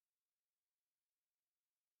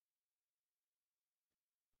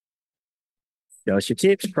Josh, your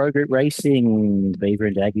tips, Pro Group Racing, Beaver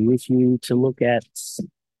and Daggy with you to look at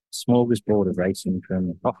smorgasbord of racing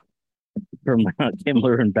from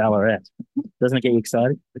Kembla and Ballarat. Doesn't it get you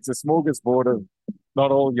excited? It's a smorgasbord of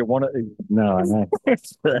not all you want to eat. No, I know.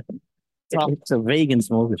 Tough. It's a vegan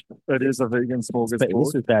smorgasbord. It is a vegan But this smorgasbord.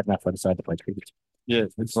 was bad enough I decided to play cricket. Yeah,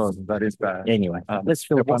 it's that is bad. Anyway, let's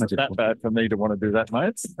fill It fun wasn't into that bad for me to want to do that,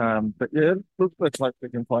 mates. But yeah, look, let's hope we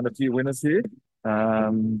can find a few winners here.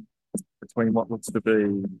 Um, between what looks to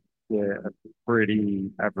be a pretty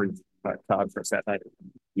average card for a Saturday.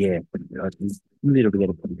 Yeah, I was a little bit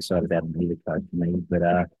excited about the card for me, but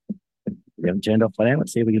we haven't turned off by now.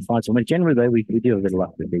 Let's see if we can find some. Generally, though, we do a little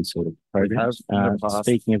luck with these sort of We have programs. in the past.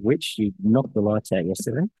 Speaking of which, you knocked the lights out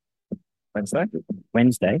yesterday. Wednesday?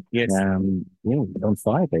 Wednesday. Yes. Yeah, on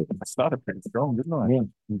fire, but I started pretty strong, didn't I? yeah,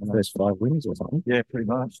 first five wins or something. Yeah, pretty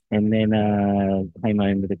much. And then came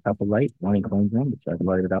home with a couple late, one in Queensland, which I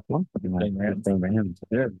loaded up on. 15 rounds.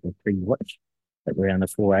 Yeah, pretty watch at around the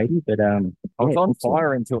 480. But I was on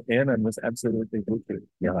fire until N and was absolutely wicked.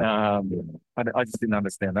 Yeah, I just didn't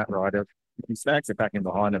understand that right. If he snags it back in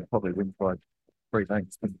behind, it probably wins by three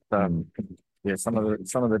lengths. But yeah, some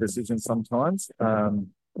of the decisions sometimes.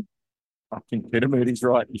 I think Peter Moody's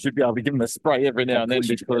right. You should be able to give him a spray every now and then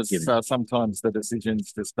because sometimes the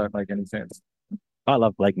decisions just don't make any sense. I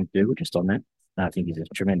love Blake McDougall just on that. I think he's a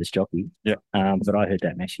tremendous jockey. Yeah. But I heard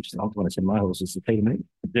that message. I want to send my horses to Peter Moody.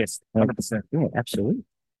 Yes, 100%. Yeah, absolutely.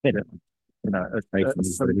 Better. You know,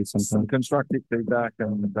 some constructive feedback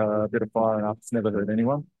and a bit of firing up. It's never hurt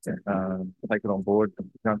anyone. Take it on board,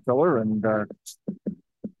 young fella, and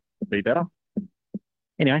be better.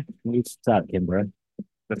 Anyway, let's start again, bro.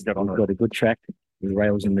 Let's get on. We've got a good track. The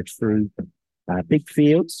rails in the true big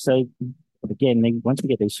fields. So again, once we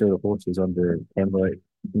get these sort of horses on the Canberra,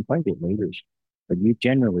 you can play a bit leaderish. But you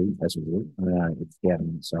generally, as a rule, it's down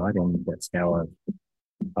inside, and that's how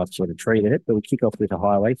I've sort of treated it. But we kick off with a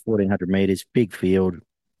highway, 1400 metres, big field.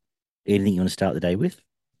 Anything you want to start the day with?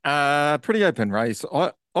 Pretty open race.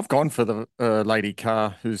 I've gone for the Lady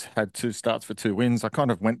Carr, who's had two starts for two wins. I kind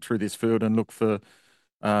of went through this field and looked for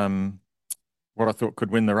what I thought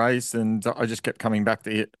could win the race, and I just kept coming back to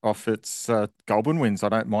it off its Goulburn wins. I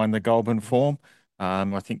don't mind the Goulburn form.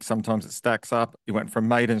 I think sometimes it stacks up. It went from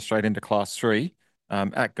maiden straight into Class 3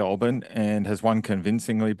 at Goulburn and has won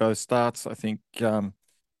convincingly both starts. I think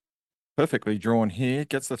perfectly drawn here.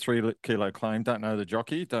 Gets the 3 kilo claim. Don't know the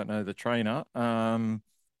jockey, don't know the trainer,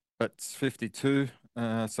 but it's 52,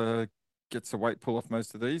 so gets a weight pull off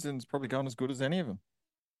most of these and it's probably gone as good as any of them.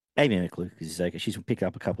 Amy McCluke is okay. She's picked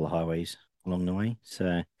up a couple of highways along the way,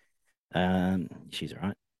 so she's all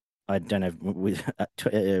right. I don't know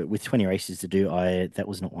with 20 races to do. That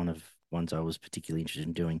was not one of ones I was particularly interested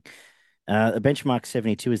in doing. A benchmark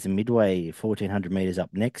 72 is the midway, 1400 meters up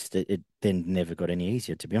next. It then never got any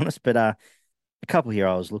easier, to be honest. But a couple here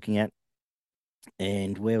I was looking at,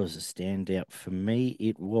 and where was the standout for me?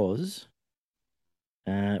 It was,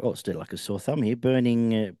 well, still like a sore thumb here.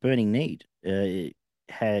 Burning Need.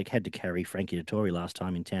 Had to carry Frankie Dettori last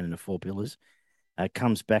time in town in the Four Pillars.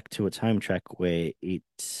 Comes back to its home track where it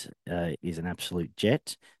is an absolute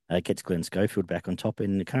jet. Gets Glenn Schofield back on top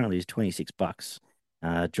and currently is $26.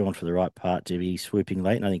 Drawn for the right part to be swooping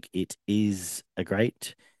late. And I think it is a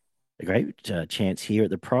great chance here at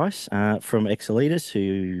the price from Exelitis,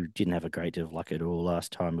 who didn't have a great deal of luck at all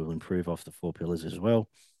last time. Will improve off the Four Pillars as well.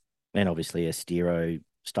 And obviously Estero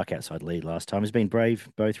stuck outside lead last time. Has been brave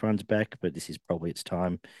both runs back, but this is probably its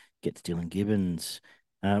time. Gets Dylan Gibbons.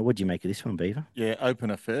 What do you make of this one, Beaver? Yeah,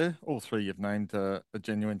 open affair. All three you've named are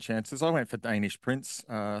genuine chances. I went for Danish Prince,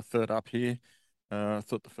 third up here. I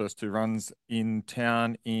thought the first two runs in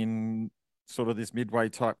town in sort of this midway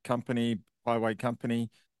type company, highway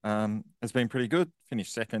company, has been pretty good.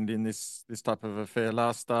 Finished second in this type of affair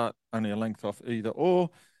last start, only a length off either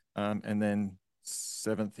or, and then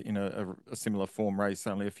seventh in a similar form race,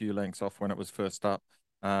 only a few lengths off when it was first up.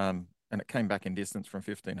 And it came back in distance from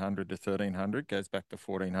 1500 to 1300, goes back to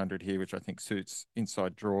 1400 here, which I think suits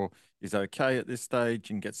inside draw, is okay at this stage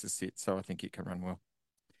and gets to sit. So I think it can run well.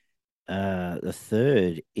 The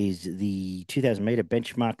third is the 2000 meter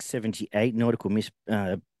benchmark 78. Nautical Miss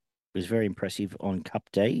was very impressive on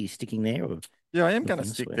Cup Day. He's sticking there? Or yeah, I am going to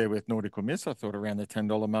stick there with Nautical Miss. I thought around the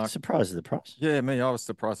 $10 mark. Surprised at the price. Yeah, me, I was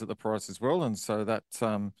surprised at the price as well. And so that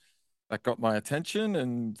got my attention.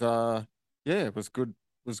 And yeah, it was good.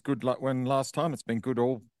 Was good luck when last time. It's been good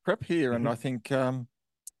all prep here. And I think the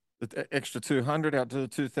extra 200 out to the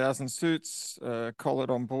 2000 suits,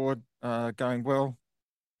 Collett on board, going well.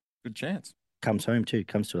 Good chance. Comes home too,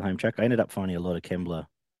 comes to a home track. I ended up finding a lot of Kembla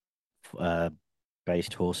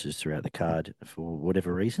based horses throughout the card for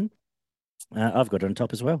whatever reason. I've got it on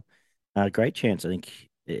top as well. Great chance. I think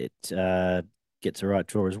it gets the right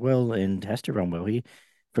draw as well and has to run well here.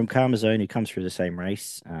 From Karmazone, who comes through the same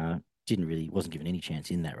race, wasn't given any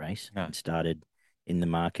chance in that race No. and started in the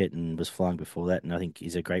market and was flying before that. And I think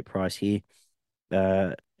is a great price here.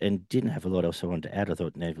 And didn't have a lot else I wanted to add. I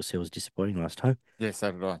thought Naval Seal was disappointing last time. Yeah,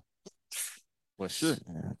 so did I. Bless you.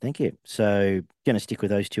 Thank you. So going to stick with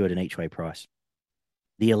those two at an each way price.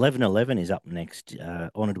 The 1111 is up next,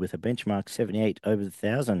 honoured with a benchmark 78 over the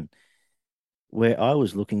 1,000, where I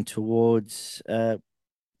was looking towards. What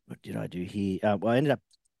did I do here? Well, I ended up,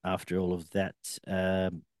 after all of that,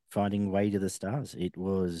 finding Way to the Stars. I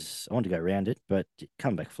wanted to go around it, but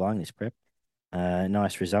come back flying this prep.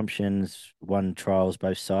 Nice resumptions, won trials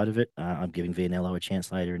both side of it. I'm giving Vianello a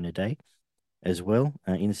chance later in the day as well.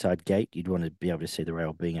 Inside gate, you'd want to be able to see the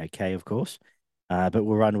rail being okay, of course. But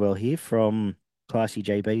we'll run well here from Classy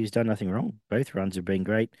JB, who's done nothing wrong. Both runs have been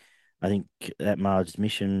great. I think that Mars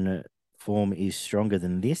mission form is stronger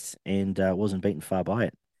than this and wasn't beaten far by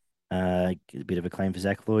it. A bit of a claim for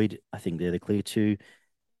Zach Lloyd. I think they're the clear two.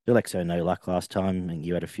 Alexo, no luck last time, and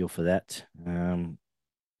you had a feel for that.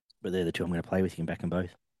 But they're the two I'm going to play with. You can back them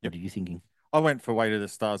both. Yep. What are you thinking? I went for Way to the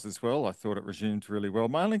Stars as well. I thought it resumed really well.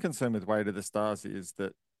 My only concern with Way to the Stars is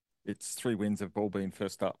that its 3 wins have all been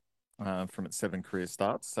first up from its 7 career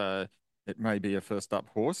starts. So it may be a first up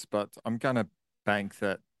horse, but I'm going to bank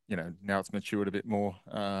that, now it's matured a bit more.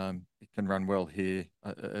 It can run well here.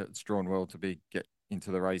 It's drawn well to get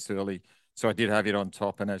into the race early. So I did have it on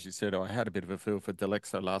top. And as you said, I had a bit of a feel for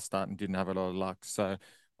Delexo last start and didn't have a lot of luck. So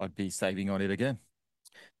I'd be saving on it again.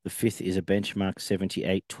 The fifth is a benchmark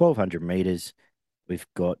 78, 1,200 meters. We've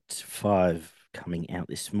got 5 coming out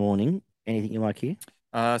this morning. Anything you like here?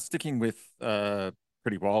 Sticking with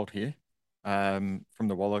Pretty Wild here from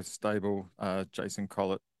the Wallow stable, Jason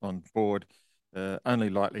Collett on board. Only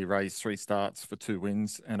lightly raced, 3 starts for 2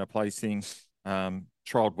 wins and a placing.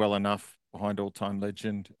 Trialled well enough behind all-time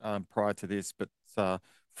legend prior to this, but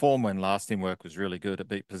form when last in work was really good. It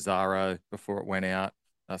beat Pizarro before it went out.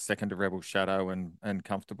 Second to Rebel Shadow and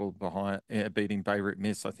comfortable behind beating Beirut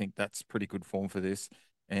Miss. I think that's pretty good form for this,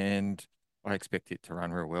 and I expect it to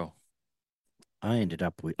run real well. I ended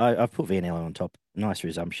up with I've put Vianello on top. Nice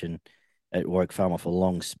resumption at Warwick Farm off a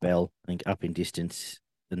long spell. I think up in distance,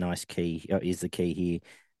 the nice key is the key here,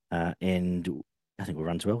 and I think it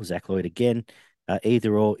runs well. Zach Lloyd again.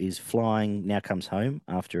 Either or is flying. Now comes home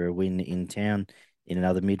after a win in town in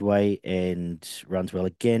another midway and runs well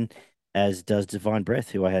again, as does Divine Breath,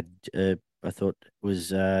 who I thought was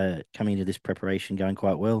coming into this preparation going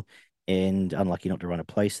quite well, and unlucky not to run a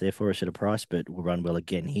place there for us at a price, but will run well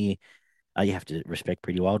again here. You have to respect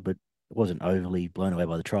Pretty Wild, but it wasn't overly blown away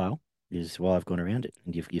by the trial, is why I've gone around it,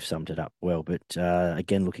 and you've summed it up well. But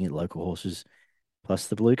again, looking at local horses plus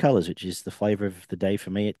the blue colours, which is the flavour of the day for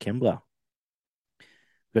me at Kembla.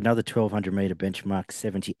 Got another 1,200-metre benchmark,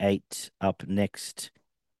 78 up next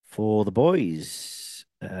for the boys.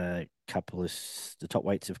 The top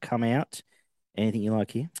weights have come out. Anything you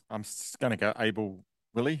like here? I'm just going to go Able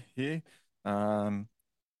Willie here.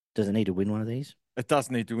 Does it need to win one of these? It does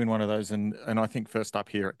need to win one of those, and I think first up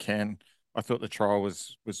here it can. I thought the trial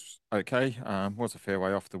was okay. Was a fair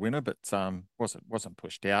way off the winner, but wasn't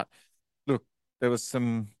pushed out. Look, there was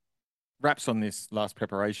some wraps on this last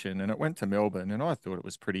preparation, and it went to Melbourne, and I thought it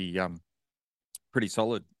was pretty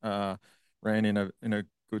solid. Ran in a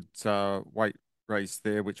good weight race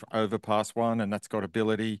there, which overpassed one, and that's got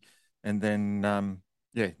ability. And then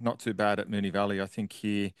yeah, not too bad at Moonee Valley. I think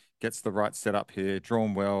here gets the right setup here,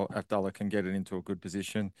 drawn well. Abdullah can get it into a good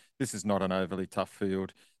position. This is not an overly tough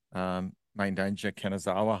field. Main danger,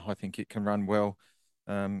 Kanazawa. I think it can run well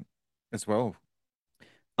as well.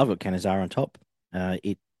 I've got Canizar on top.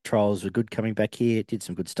 It trials were good coming back here. It did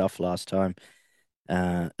some good stuff last time.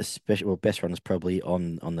 Especially, well, best runners probably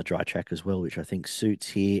on the dry track as well, which I think suits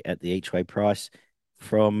here at the each way price.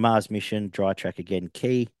 From Mars Mission, dry track again,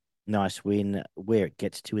 key. Nice win. Where it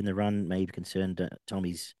gets to in the run, maybe concerned.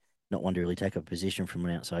 Tommy's not one to really take up a position from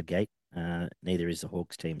an outside gate. Neither is the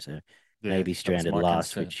Hawks team, so Yeah, maybe that was stranded my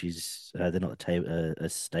last, concern. which is they're not a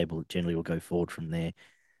stable that generally will go forward from there.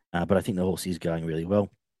 But I think the horse is going really well.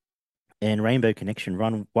 And Rainbow Connection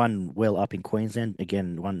run one well up in Queensland.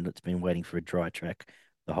 Again, one that's been waiting for a dry track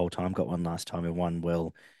the whole time. Got one last time and won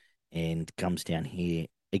well, and comes down here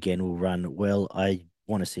again. Will run well. I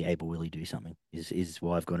want to see Able Willie do something. Is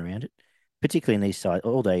why I've gone around it, particularly in these sides.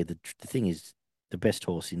 All day, the thing is, the best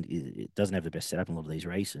horse it doesn't have the best setup in a lot of these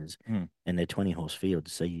races, Hmm. and they're 20-horse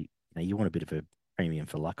fields. So you want a bit of a premium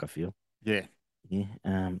for luck. I feel. Yeah, Yeah.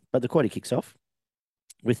 But the quaddy kicks off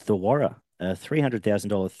with the Warra, a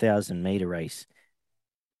 $300,000 1,000-meter race.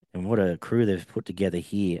 And what a crew they've put together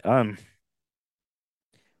here.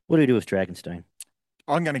 What do we do with Dragonstone?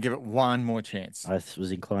 I'm going to give it one more chance.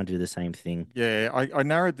 Was inclined to do the same thing. Yeah, I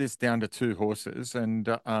narrowed this down to two horses, and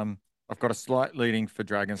I've got a slight leading for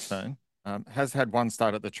Dragonstone. Has had one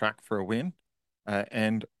start at the track for a win,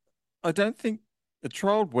 and I don't think it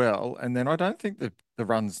trialled well. And then I don't think the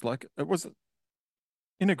runs like it was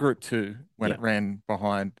in a Group Two when Yeah, it ran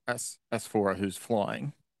behind Asphora, who's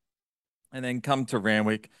flying, and then come to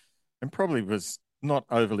Randwick, and probably was not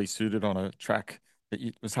overly suited on a track that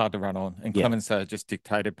it was hard to run on. And yeah, Clemenceau just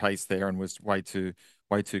dictated pace there and was way too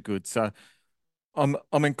good. So I'm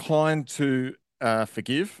inclined to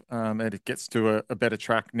forgive. And it gets to a better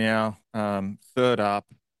track now. Third up,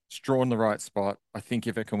 it's drawn the right spot. I think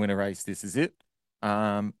if it can win a race, this is it.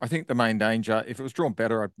 I think the main danger, if it was drawn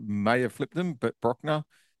better, I may have flipped them, but Brockner,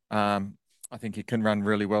 um, I think he can run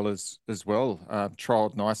really well as well.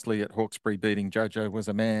 Trialled nicely at Hawkesbury, beating Jojo was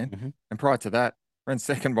a man. hmm And prior to that, ran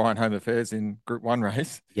second behind Home Affairs in Group One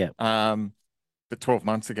race, yeah. um, but 12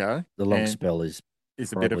 months ago. The long And spell is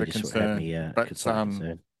is a bit of probably a just what had concern. me But slightly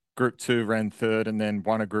concerned. Group Two ran third and then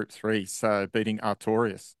won a Group Three, so beating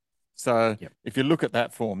Artorias. So Yep. if you look at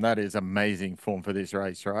that form, that is amazing form for this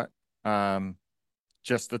race, right? Um,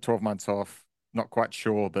 just the 12 months off, not quite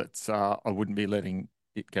sure, but I wouldn't be letting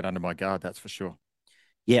it get under my guard, that's for sure.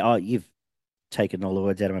 Yeah, you've taken all the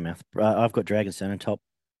words out of my mouth. I've got Dragonstone on top.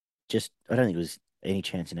 Just, I don't think there was any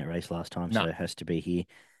chance in that race last time, so No, it has to be here.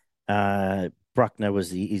 Bruckner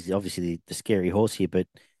is obviously the scary horse here, but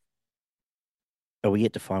are we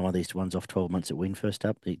yet to find one of these ones off 12 months at win first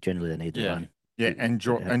up? Generally, they need to yeah, run. yeah, and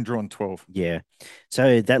It- drawn 12. Yeah.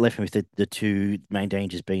 So that left me with the two main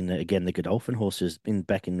dangers being, again, the Godolphin horses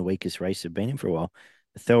back in the weakest race have been in for a while.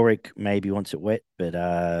 Thelric maybe wants it wet,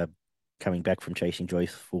 but coming back from chasing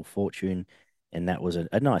Joyful Fortune, and that was a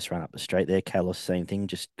nice run up the straight there. Kalos, same thing,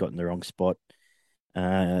 just got in the wrong spot.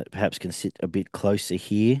 Perhaps can sit a bit closer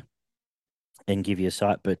here and give you a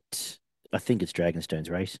sight, but I think it's Dragonstone's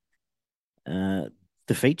race. Uh,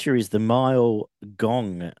 the feature is the mile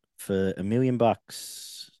gong for $1 million,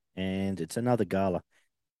 and it's another gala.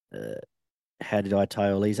 Uh, how did I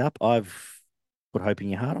tie all these up? I've put Hope in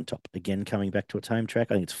Your Heart on top again, coming back to its home track.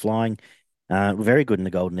 I think it's flying. Very good in the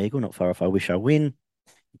Golden Eagle, not far off. I Wish I Win,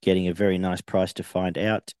 getting a very nice price to find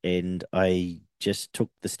out, and I just took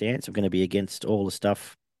the stance. I'm going to be against all the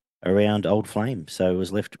stuff around Old Flame, so I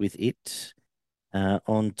was left with it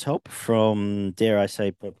on top from, dare I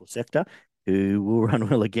say, Purple Sector, who will run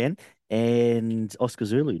well again, and Oscar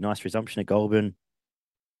Zulu. Nice resumption at Goulburn.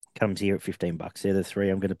 Comes here at $15. They're the three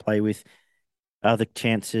I'm going to play with. Other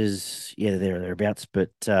chances, yeah, thereabouts, but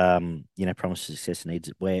promise of success needs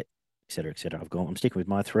it wet, et cetera, et cetera. I'm sticking with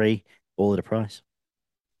my three, all at a price.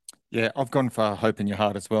 Yeah, I've gone for Hope in Your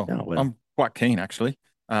Heart as well. Oh well, I'm quite keen actually.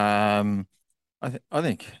 Um, I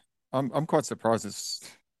think I'm quite surprised it's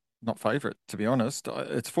not favourite, to be honest.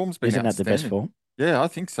 Its form's been isn't that the best outstanding. form? Yeah, I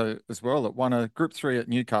think so as well. It won a Group Three at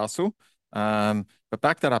Newcastle, but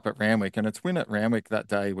backed that up at Randwick, and its win at Randwick that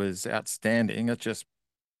day was outstanding. It just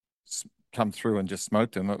come through and just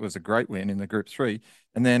smoked them. It was a great win in the Group Three,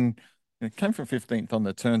 and then it came from 15th on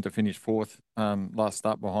the turn to finish fourth last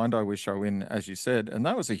start behind I Wish I Win, as you said, and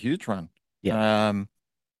that was a huge run. Yeah, Um,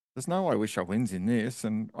 there's no I Wish I Wins in this,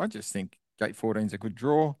 and I just think Gate 14 is a good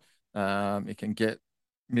draw. It can get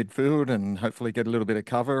midfield and hopefully get a little bit of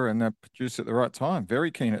cover and produce at the right time.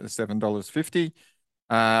 Very keen at the $7.50.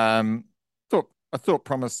 Um, I thought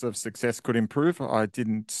promise of success could improve. I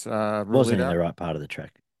didn't rule it wasn't in the out. right part of the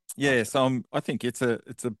track Yeah, last time. so I think it's a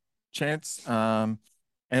chance.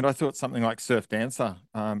 And I thought something like Surf Dancer,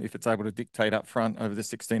 if it's able to dictate up front over the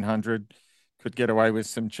 1600, could get away with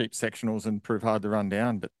some cheap sectionals and prove hard to run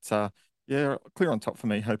down. But yeah, clear on top for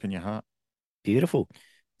me. Hope in your heart. Beautiful.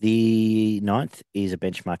 The ninth is a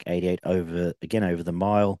benchmark 88 over the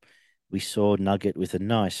mile. We saw Nugget with a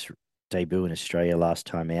nice debut in Australia last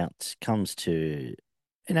time out. Comes to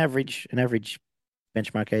an average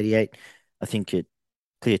benchmark 88. I think it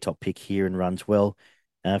clear top pick here and runs well.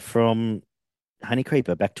 From Honey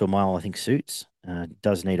Creeper back to a mile, I think suits.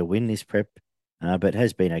 Does need a win this prep, but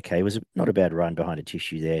has been okay. Was not a bad run behind a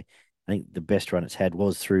tissue there. I think the best run it's had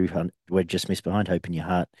was through where just missed behind Hope in Your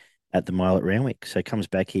Heart at the mile at Roundwick. So comes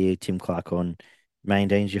back here. Tim Clark on main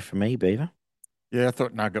danger for me, Beaver. Yeah, I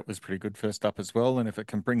thought Nugget was pretty good first up as well. And if it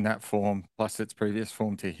can bring that form plus its previous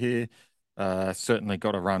form to here, certainly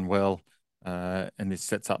got to run well. And this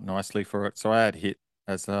sets up nicely for it. So I had hit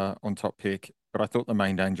as a on top pick, but I thought the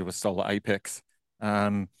main danger was Solar Apex.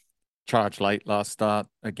 Um, Charge late last start.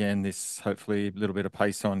 Again, this hopefully a little bit of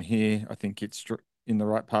pace on here. I think it's in the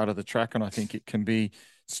right part of the track, and I think it can be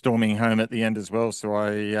storming home at the end as well. So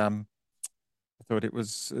I thought it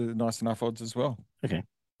was nice enough odds as well. Okay.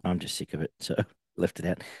 I'm just sick of it, so left it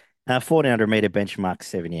out. 1400 meter benchmark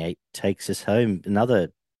 78 takes us home.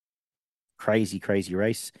 Another crazy, crazy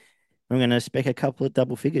race. I'm going to spec a couple of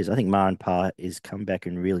double figures. I think Mar and Par is come back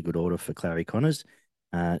in really good order for Clary Connors.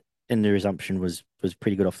 Uh, and the resumption was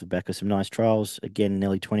pretty good off the back of some nice trials. Again,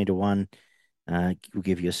 nearly 20 to 1. We'll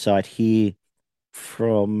give you a sight here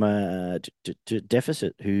from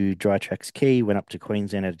Deficit, who dry tracks key, went up to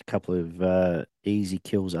Queensland, had a couple of easy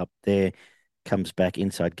kills up there, comes back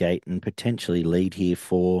inside gate and potentially lead here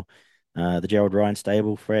for the Gerald Ryan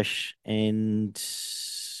stable, fresh and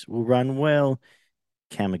will run well.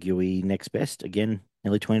 Kamagui next best, again,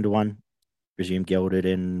 nearly 20 to 1. Resume gelded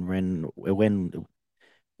and when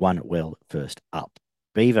won it well first up.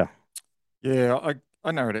 Beaver. Yeah,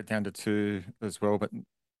 I narrowed it down to two as well, but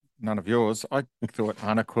none of yours. I thought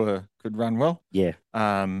Hanakwa could run well. Yeah.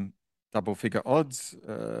 Double figure odds.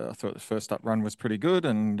 I thought the first up run was pretty good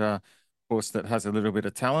and horse that has a little bit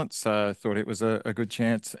of talent. So I thought it was a good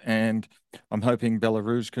chance. And I'm hoping Bella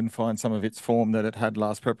Rouge can find some of its form that it had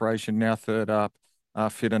last preparation, now third up,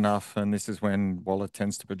 fit enough. And this is when Waller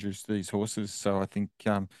tends to produce these horses. So I think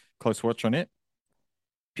close watch on it.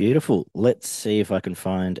 Beautiful. Let's see if I can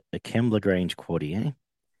find a Kembla Grange quaddy, eh?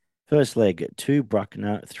 First leg, 2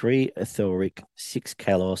 Bruckner, 3 Ethoric, 6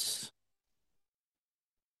 Kalos,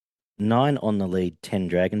 9 on the lead, 10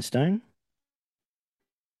 Dragonstone.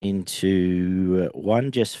 Into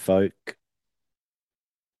 1 Jess Folk,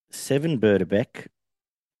 7 Berdebeck,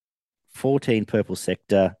 14 Purple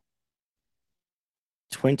Sector,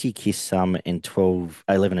 20 Kiss Sum, and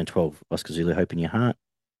 11 and 12 Oscar Zulu Hope in Your Heart.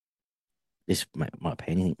 This might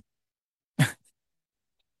pay anything.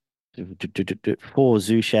 4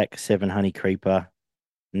 Zushak, 7 Honey Creeper,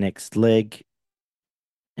 next leg.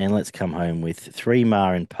 And let's come home with 3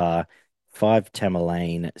 Mar and Par, 5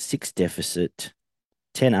 Tamerlane, 6 Deficit,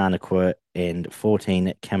 10 Arnequin, and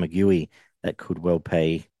 14 Kamagui. That could well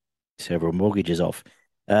pay several mortgages off.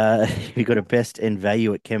 You've got a best and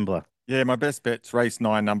value at Kembla. Yeah, my best bet's race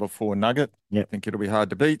 9, number 4, Nugget. Yep. I think it'll be hard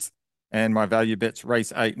to beat. And my value bet's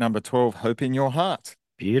race 8, number 12, Hope in Your Heart.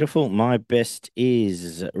 Beautiful. My best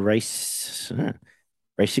is race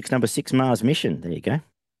 6, number 6, Mars Mission. There you go.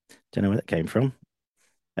 Don't know where that came from.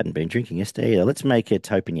 Hadn't been drinking yesterday either. Let's make it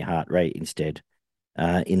Hope in Your Heart rate instead.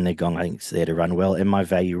 In the gong, I think it's there to run well. And my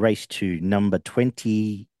value race to number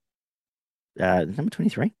 20, number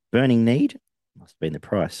 23, Burning Need. Must have been the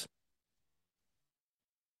price.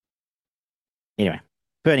 Anyway,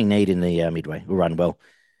 Burning Need in the midway will run well.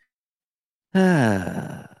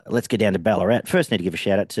 Let's get down to Ballarat. First, need to give a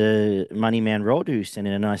shout out to Moneyman Rod, who sent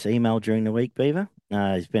in a nice email during the week, Beaver.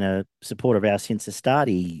 He's been a supporter of ours since the start.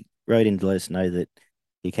 He wrote in to let us know that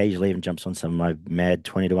he occasionally even jumps on some of my mad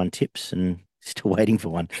 20 to 1 tips and still waiting for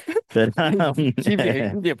one. But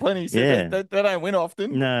yeah, plenty. Yeah. They don't win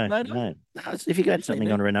often. No. If you got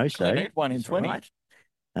something on Renoso, 1 in 20. Right.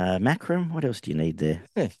 Macram, what else do you need there?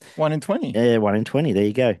 Yeah, 1 in 20. Yeah, 1 in 20. There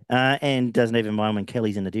you go. And doesn't even mind when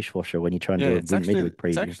Kelly's in the dishwasher when you try and do a midweek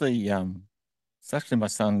preview. It's actually my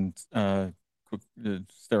son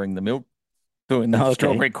stirring the milk, doing the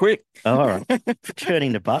strawberry quick. Oh, all right.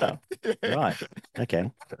 Churning the butter. Right. Okay.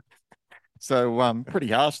 So pretty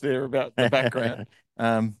harsh there about the background.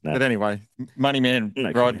 No. But anyway,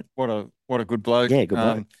 Moneyman Rod, what a good bloke. Yeah, good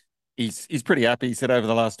bloke. He's pretty happy. He said over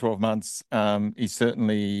the last 12 months, he's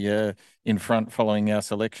certainly in front following our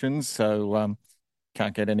selections. So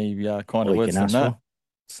can't get any kind of words than that.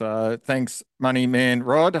 So thanks, Moneyman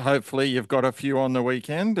Rod. Hopefully you've got a few on the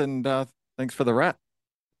weekend, and thanks for the wrap.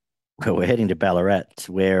 Well, we're heading to Ballarat,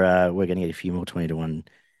 where we're going to get a few more 20 to 1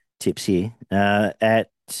 tips here.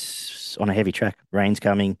 On a heavy track, rain's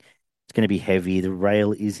coming. It's going to be heavy. The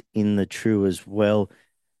rail is in the true as well.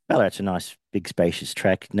 Ballarat's a nice, big, spacious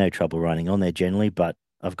track. No trouble running on there generally, but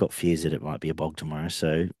I've got fears that it might be a bog tomorrow.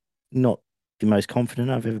 So not the most confident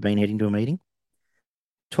I've ever been heading to a meeting.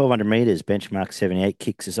 1,200 meters, benchmark 78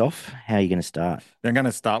 kicks us off. How are you going to start? I'm going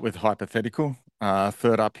to start with hypothetical.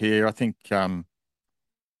 Third up here, I think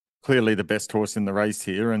clearly the best horse in the race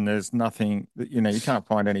here, and there's nothing that, you can't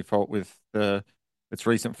find any fault with its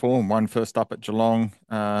recent form. Won first up at Geelong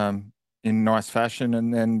in nice fashion,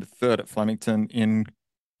 and then third at Flemington in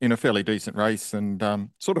a fairly decent race, and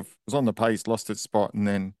sort of was on the pace, lost its spot, and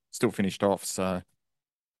then still finished off. So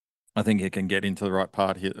I think it can get into the right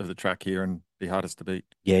part here of the track here and be hardest to beat.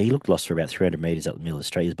 Yeah, he looked lost for about 300 metres up the middle of the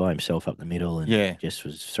straight. He was by himself up the middle and just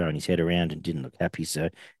was throwing his head around and didn't look happy. So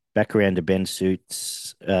back around to Ben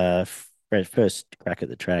Suits, first crack at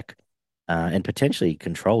the track and potentially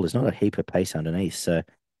control. There's not a heap of pace underneath. So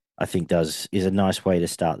I think does is a nice way to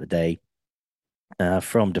start the day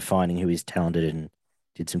from defining who is talented and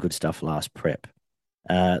did some good stuff last prep.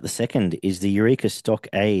 The second is the Eureka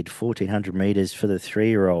Stockade 1400 meters for the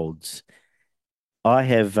 3-year-olds.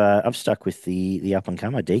 I'm stuck with the up and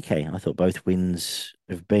comer DK. I thought both wins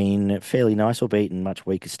have been fairly nice, albeit in much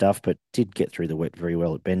weaker stuff, but did get through the wet very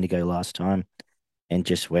well at Bendigo last time, and I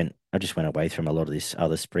just went away from a lot of this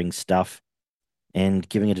other spring stuff and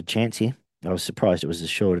giving it a chance here. I was surprised it was as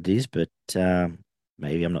short as it is, but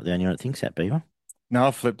maybe I'm not the only one that thinks that, Beaver. No,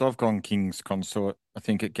 I've flipped. I've gone King's Consort. I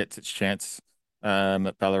think it gets its chance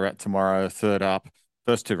at Ballarat tomorrow, third up.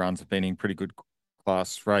 First two runs have been in pretty good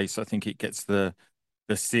class race. I think it gets the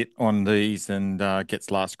sit on these and gets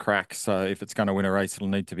last crack. So if it's going to win a race, it'll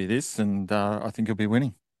need to be this, and I think it'll be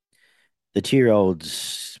winning. The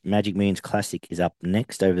 2-year-olds Magic Millions Classic is up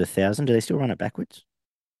next over the 1,000. Do they still run it backwards?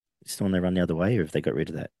 Still when they run the other way, or have they got rid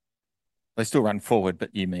of that? They still run forward,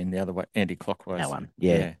 but you mean the other way, That anti-clockwise. one.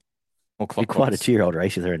 Yeah. Yeah, or Be quite a clockwise. 2-year-old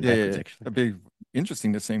race if they're in Yeah, backwards, yeah. actually. It'd be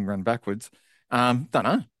interesting to see him run backwards. Don't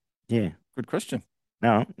know. Yeah. Good question.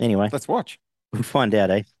 No, anyway, Let's watch. we'll find out,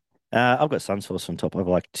 eh? I've got Sunsource on top. I've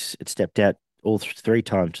liked it stepped out all three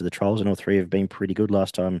times to the trials, and all three have been pretty good.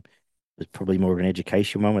 Last time was probably more of an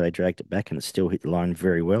education one where they dragged it back and it still hit the line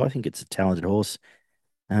very well. I think it's a talented horse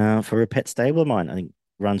for a pet stable of mine. I think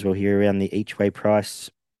runs well here around the each way price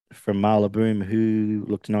from Marla Boom, who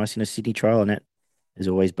looked nice in a Sydney trial, and that has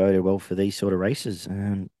always boded well for these sort of races.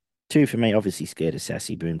 Two for me, obviously scared of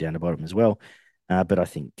Sassy Boom down the bottom as well, but I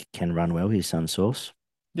think can run well. His Sunsource.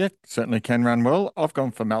 Yeah, certainly can run well. I've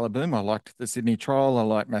gone for Malibu. I liked the Sydney trial. I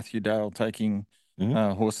like Matthew Dale taking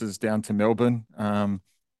Mm-hmm. horses down to Melbourne.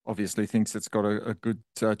 Obviously thinks it's got a good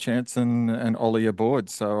chance and Ollie aboard.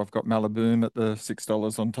 So I've got Malibu at the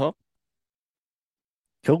 $6 on top.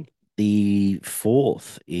 Cool. The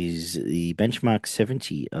fourth is the Benchmark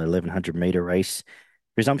 70 1100-meter race.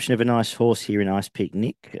 Resumption of a nice horse here in Ice Peak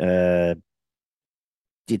Nick. Did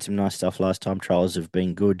some nice stuff last time. Trials have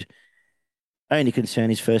been good. Only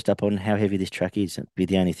concern is first up on how heavy this track is. That'd be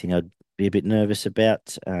the only thing I'd be a bit nervous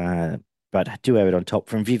about. But I do have it on top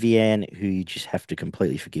from Vivian, who you just have to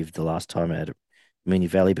completely forgive the last time out at Moonee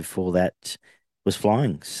Valley. Before that was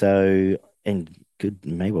flying. So, and could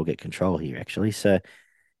may well get control here, actually. So,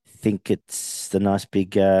 think it's the nice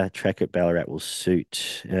big track at Ballarat will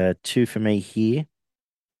suit. Two for me here.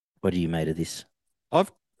 What do you made of this?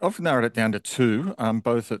 I've I've narrowed it down to two,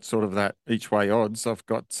 both at sort of that each way odds. I've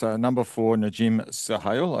got number four, Najim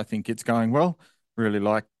Sahel. I think it's going well. Really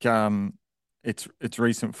like its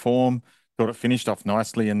recent form. Thought it finished off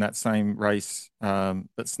nicely in that same race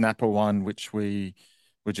that Snapper won, which we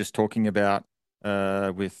were just talking about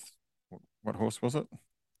with what horse was it?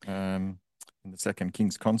 In the second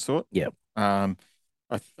King's Consort. Yeah. Um,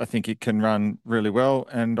 I think it can run really well,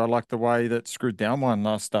 and I like the way that Screwed Down won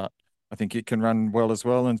last start. I think it can run well as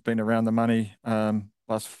well, and it's been around the money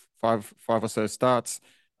last five or so starts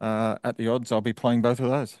at the odds. I'll be playing both of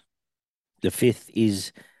those. The fifth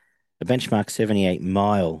is a benchmark 78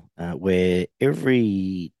 mile, where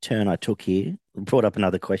every turn I took here brought up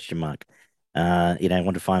another question mark. Want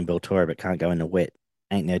to find Beltora, but can't go in the wet.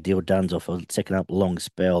 Ain't no deal Duns off a second up long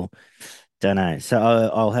spell. Don't know. So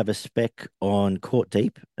I'll have a spec on Court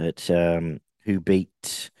Deep at who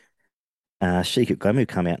beat Sheik Gomu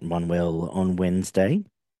come out and won well on Wednesday.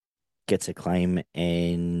 Gets a claim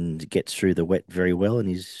and gets through the wet very well, and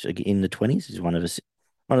he's in the 20s. He's one of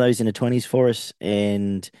those in the 20s for us.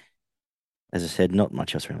 And as I said, not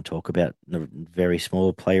much else we're going to talk about. A very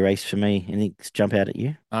small play race for me. Anything jump out at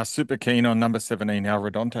you? Super keen on number 17, El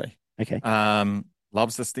Redonte. Okay.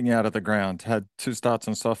 Loves this thing out of the ground. Had two starts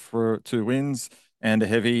on soft for 2 wins and a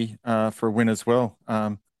heavy for a win as well.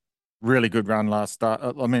 Really good run last start.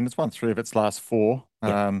 I mean, it's won three of its last four.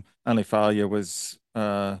 Yeah. Only failure was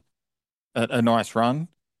a nice run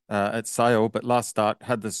at Sale, but last start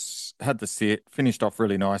had the sit, finished off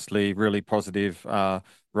really nicely, really positive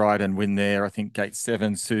ride and win there. I think gate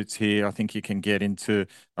 7 suits here. I think you can get into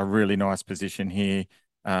a really nice position here.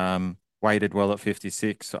 Weighted well at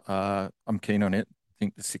 56. I'm keen on it. I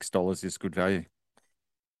think the $6 is good value.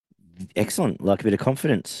 Excellent. Like a bit of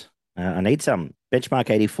confidence. I need some. Benchmark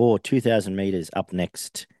 84, 2,000 meters up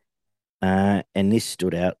next. And this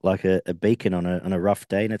stood out like a beacon on a rough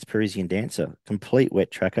day, and that's Parisian Dancer. Complete wet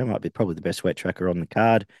tracker, might be probably the best wet tracker on the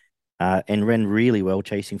card. And ran really well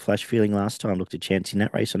chasing Flash Feeling last time. Looked a chance in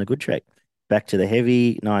that race on a good track. Back to the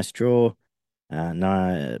heavy, nice draw.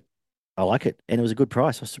 No, I like it, and it was a good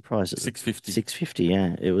price. I was surprised. 650. 650,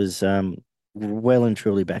 yeah. It was well and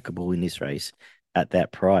truly backable in this race at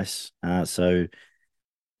that price. So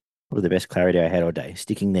probably the best clarity I had all day.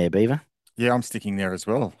 Sticking there, Beaver. Yeah, I'm sticking there as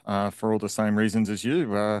well, for all the same reasons as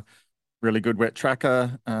you. Really good wet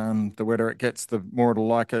tracker. The wetter it gets, the more it'll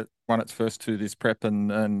like it. Won its first two this prep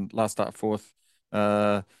and last start fourth.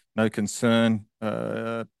 No concern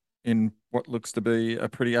in what looks to be a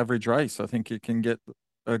pretty average race. I think it can get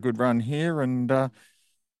a good run here, and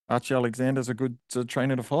Archie Alexander's a good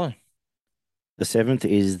trainer to follow. The seventh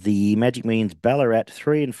is the Magic Millions Ballarat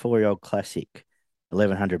 3 and 4 year old classic,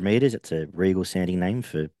 1100 meters. It's a regal sounding name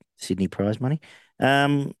for Sydney prize money.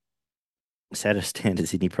 Um, Saddest standard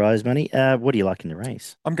Sydney prize money. What do you like in the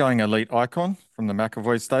race? I'm going Elite Icon from the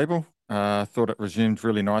McAvoy stable. Thought it resumed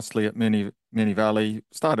really nicely at Mini Valley.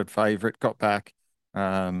 Started favourite, got back,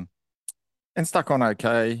 um, and stuck on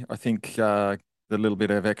okay. I think the little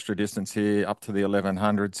bit of extra distance here up to the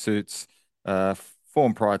 1100 suits.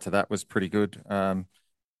 Form prior to that was pretty good.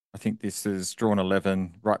 I think this is drawn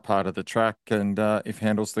 11, right part of the track, and if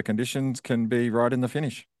handles the conditions, can be right in the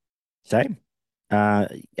finish. Same. I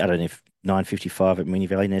don't know if 9:55 at Moonee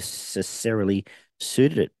Valley necessarily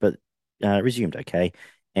suited it, but resumed okay.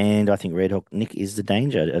 And I think Red Hawk Nick is the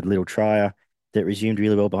danger. A little trier that resumed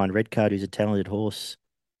really well behind Red Card, who's a talented horse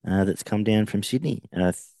that's come down from Sydney. And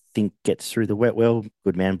I think gets through the wet well.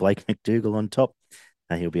 Good man, Blake McDougall on top.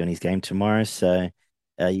 He'll be on his game tomorrow, so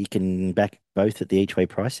you can back both at the each way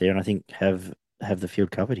price there, and I think have the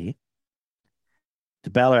field covered here. The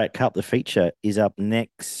Ballarat Cup, the feature, is up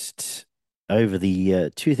next over the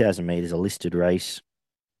 2,000 meters, a listed race.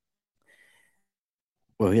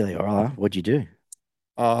 Well, here they are. What'd you do?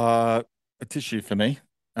 A tissue for me.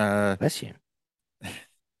 Uh, Bless you.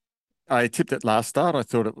 I tipped it last start. I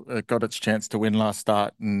thought it got its chance to win last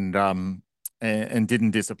start and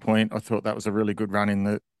didn't disappoint. I thought that was a really good run in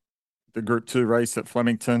the Group 2 race at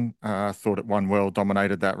Flemington. I thought it won well,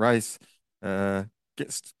 dominated that race.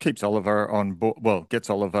 Keeps Oliver on board. Well, gets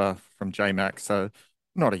Oliver from J Max, so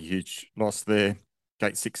not a huge loss there.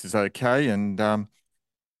 Gate 6 is okay and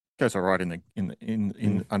goes all right in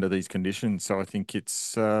Mm. under these conditions. So I think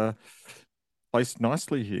it's placed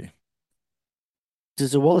nicely here.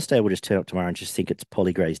 Does the Wallace stable just turn up tomorrow and just think it's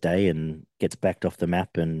Polly Gray's day and gets backed off the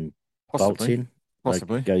map and bolts Possibly, in? Like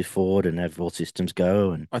possibly. goes forward and have all systems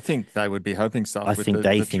go. And I think they would be hoping stuff I with think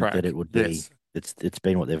they the think that track. it would be Yes. it's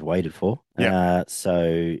been what they've waited for. Yeah. So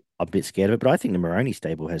I'm a bit scared of it. But I think the Moroni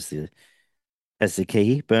stable has the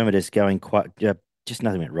key. Bermuda's going quite just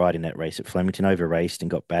nothing went right in that race at Flemington, over raced and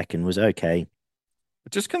got back and was okay.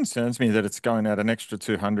 It just concerns me that it's going out an extra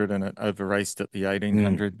 200 and it over raced at the Mm,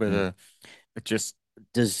 1800, mm. whether it just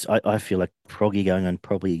I feel like Froggy going on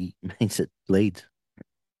probably means it leads.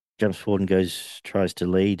 Jumps forward and tries to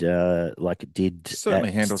lead, like it did at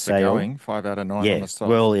certainly handles the Sale. going, 5 out of 9 on Yeah, the soft.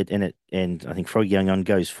 well, and I think Froggy going on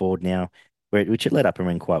goes forward now, which it led up and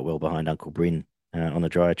ran quite well behind Uncle Bryn on the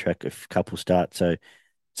dryer track, a couple starts. So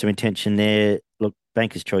some intention there. Look,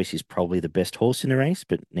 Banker's Choice is probably the best horse in the race,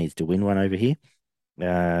 but needs to win one over here.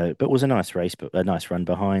 But it was a nice race, but a nice run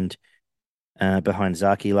behind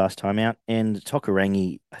Zaki last time out. And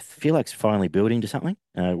Tokarangi, I feel like it's finally building to something.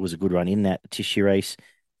 It was a good run in that tissue race.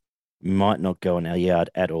 Might not go on our yard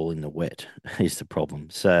at all in the wet is the problem.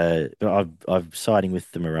 So I'm siding with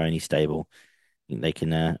the Moroni stable. I think they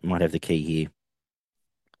can might have the key here.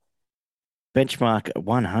 Benchmark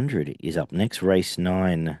 100 is up next. Race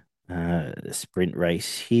 9, sprint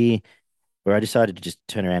race here, where I decided to just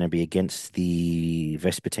turn around and be against the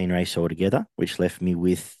Vespertine race altogether, which left me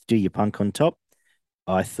with Do Your Punk on top.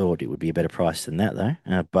 I thought it would be a better price than that,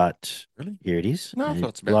 though. But Really? here it is. No, I thought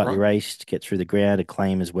it's about Lightly right. raced, get through the ground, a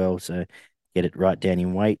claim as well. So get it right down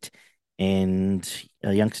in weight. And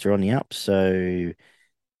a youngster on the up. So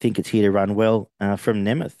think it's here to run well from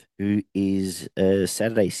Nemeth, who is a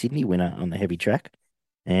Saturday Sydney winner on the heavy track.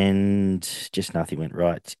 And just nothing went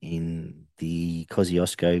right in the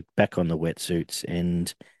Kosciuszko, back on the wetsuits,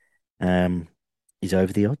 and um, is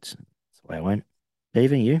over the odds. That's why I went.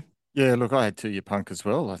 Even you? Yeah, look, I had two year punk as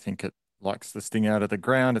well. I think it likes the sting out of the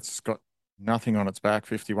ground. It's got nothing on its back,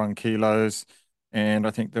 51 kilos. And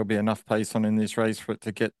I think there'll be enough pace on in this race for it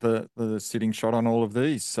to get the sitting shot on all of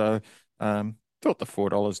these. So thought the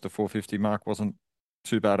 $4 to 450 mark wasn't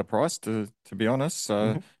too bad a price to be honest.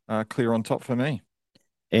 So Mhm. clear on top for me.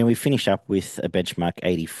 And we finish up with a benchmark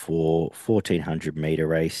 84 1400 meter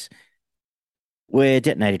race where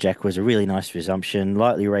Detonator Jack was a really nice resumption,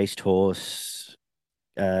 lightly raced horse,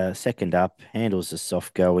 second up, handles the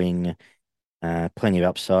soft going, plenty of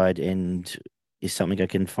upside, and is something I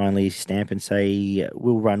can finally stamp and say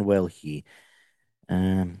will run well here.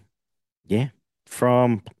 Um, yeah,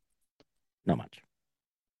 from not much.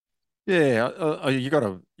 Yeah, you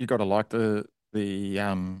gotta like the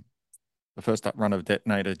the first up run of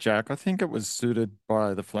Detonator Jack. I think it was suited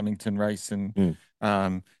by the Flemington race and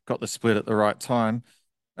Mm. got the split at the right time.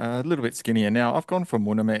 A little bit skinnier now. I've gone for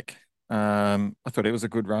Munamek. I thought it was a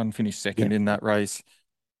good run, finished second Yep. in that race.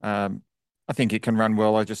 Um, I think it can run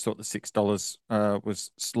well. I just thought the $6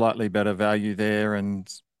 was slightly better value there,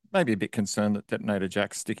 and maybe a bit concerned that Detonator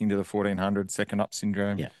Jack's sticking to the 1400 second up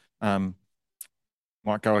syndrome. Yeah. Um,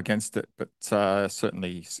 might go against it, but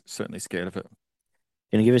certainly scared of it.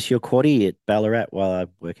 Gonna give us your quaddie at Ballarat while I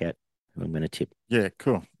work out who I'm gonna tip. Yeah,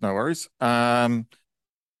 cool. No worries. My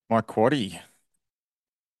quaddie.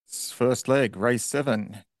 First leg, race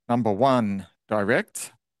 7. Number 1,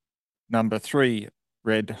 Direct. Number 3,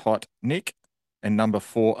 Red Hot Nick. And number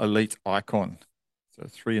 4, Elite Icon. So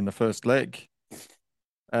 3 in the first leg.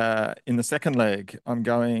 In the second leg, I'm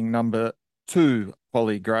going number 2,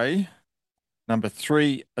 Polly Gray. Number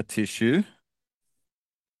 3, A Tissue.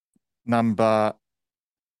 Number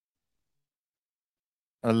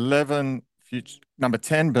 11, number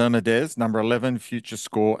 10, Bermudez. Number 11, Future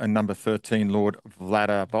Score. And number 13, Lord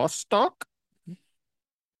Vladivostok.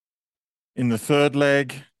 In the third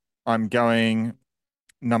leg, I'm going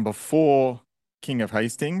number 4, King of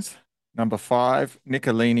Hastings. Number 5,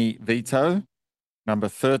 Nicolini Vito. Number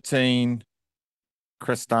 13,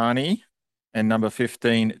 Crestani. And number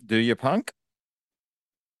 15, Do Ya Punk.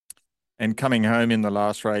 And coming home in the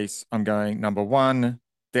last race, I'm going number 1,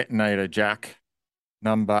 Detonator Jack.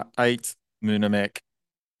 Number 8, Munamek.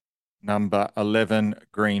 Number 11,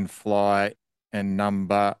 Green Fly. And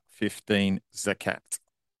number 15, Zakat.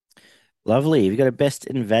 Lovely. Have you got a best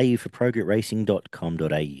in value for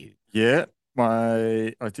progretracing.com.au? Yeah,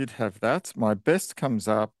 I did have that. My best comes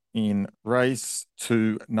up in race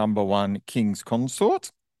 2, number 1, King's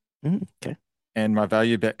Consort. Okay. And my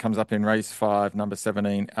value bet comes up in race 5, number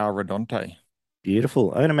 17, Al Redonte.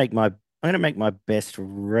 Beautiful. I'm gonna make my best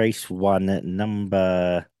race 1 at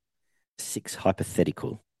number 6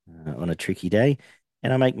 hypothetical on a tricky day.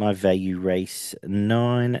 And I make my value race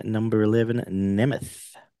 9, number 11, Nemeth.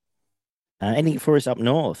 Anything for us up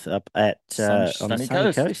north, up at on the Sunny sunny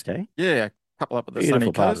Coast. coast, eh? Yeah, couple up at the Beautiful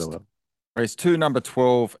sunny part of the coast. world. Race 2, number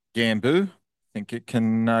 12, Gamboo. I think it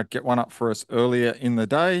can get one up for us earlier in the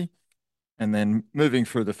day. And then moving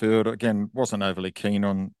through the field, again, wasn't overly keen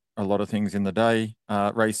on a lot of things in the day.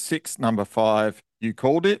 Race 6, number 5, You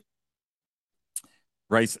Called It.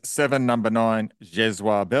 Race 7, number 9,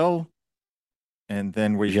 Jeswa Bell. And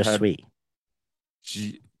then we Je had... suis.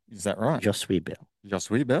 Is that right? Je suis Bell. Je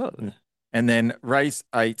suis Bell. Mm. And then race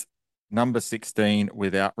 8, number 16,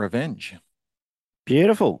 Without Revenge.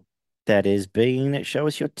 Beautiful. That has been Show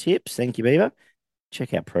Us Your Tips. Thank you, Beaver.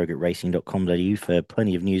 Check out progretracing.com.au for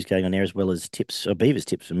plenty of news going on there, as well as tips, or Beaver's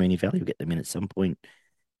tips for Mooney Valley. We'll get them in at some point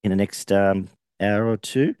in the next hour or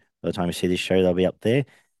two. By the time you see this show, they'll be up there.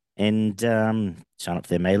 And sign up for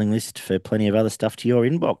their mailing list for plenty of other stuff to your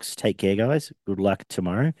inbox. Take care, guys. Good luck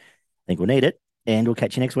tomorrow. I think we'll need it. And we'll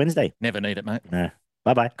catch you next Wednesday. Never need it, mate. No.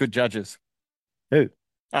 Bye-bye. Good judges. Who?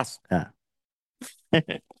 Us. Ah.